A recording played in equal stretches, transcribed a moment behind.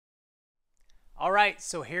All right,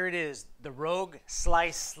 so here it is, the ROGUE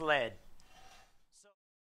Slice Sled.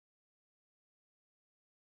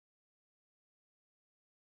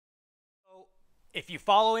 So if you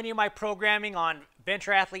follow any of my programming on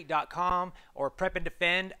VenturAthlete.com or Prep and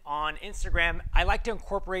Defend on Instagram, I like to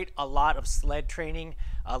incorporate a lot of sled training,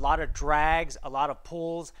 a lot of drags, a lot of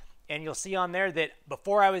pulls, and you'll see on there that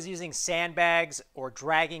before I was using sandbags or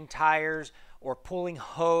dragging tires or pulling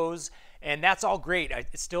hose, and that's all great.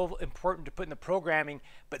 It's still important to put in the programming,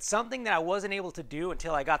 but something that I wasn't able to do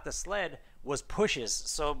until I got the sled was pushes.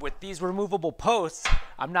 So with these removable posts,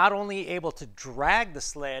 I'm not only able to drag the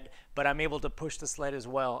sled, but I'm able to push the sled as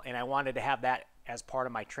well, and I wanted to have that as part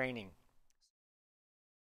of my training.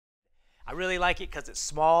 I really like it because it's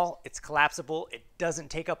small, it's collapsible, it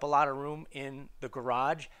doesn't take up a lot of room in the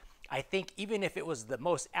garage. I think even if it was the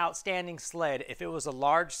most outstanding sled, if it was a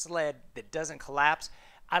large sled that doesn't collapse,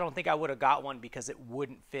 I don't think I would have got one because it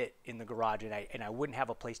wouldn't fit in the garage and I wouldn't have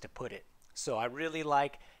a place to put it. So I really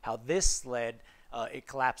like how this sled, it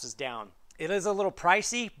collapses down. It is a little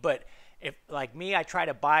pricey, but if like me, I try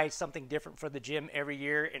to buy something different for the gym every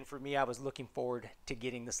year, and for me, I was looking forward to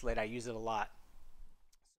getting the sled. I use it a lot.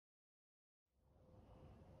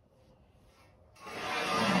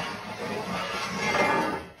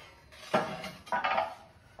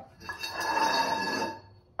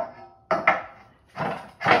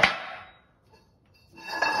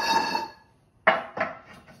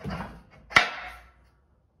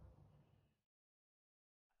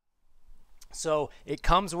 So it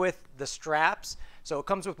comes with the straps. So it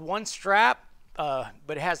comes with one strap, but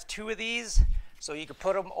it has two of these. So you can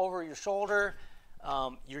put them over your shoulder.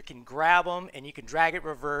 You can grab them and you can drag it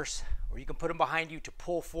reverse, or you can put them behind you to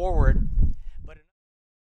pull forward.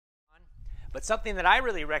 But something that I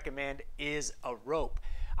really recommend is a rope.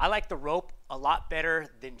 I like the rope a lot better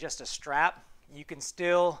than just a strap. You can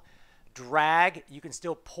still drag, you can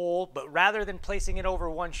still pull, but rather than placing it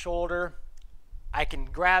over one shoulder, I can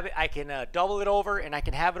grab it, I can double it over, and I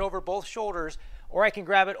can have it over both shoulders, or I can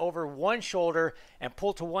grab it over one shoulder and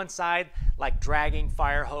pull to one side like dragging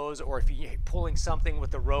fire hose, or if you're pulling something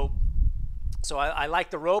with the rope. So I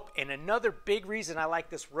like the rope, and another big reason I like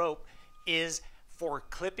this rope is for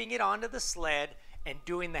clipping it onto the sled and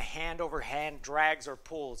doing the hand over hand drags or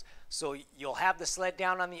pulls. So you'll have the sled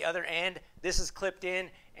down on the other end, this is clipped in,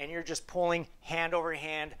 and you're just pulling hand over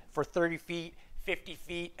hand for 30 feet, 50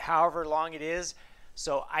 feet, however long it is.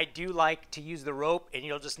 So I do like to use the rope, and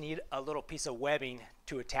you'll just need a little piece of webbing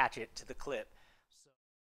to attach it to the clip.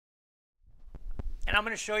 And I'm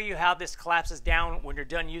going to show you how this collapses down when you're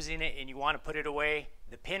done using it and you want to put it away.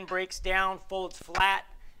 The pin breaks down, folds flat.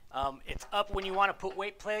 It's up when you want to put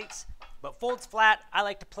weight plates, but folds flat. I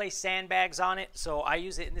like to place sandbags on it, so I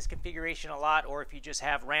use it in this configuration a lot, or if you just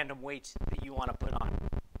have random weights that you want to put on.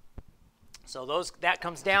 So that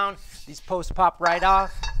comes down, these posts pop right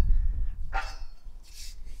off.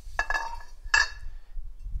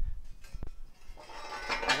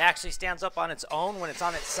 It actually stands up on its own when it's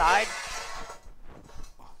on its side.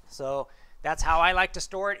 So that's how I like to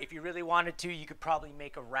store it. If you really wanted to, you could probably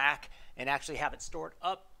make a rack and actually have it stored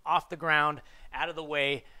up off the ground, out of the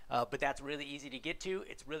way, but that's really easy to get to.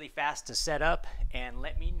 It's really fast to set up, and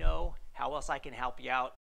let me know how else I can help you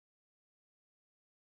out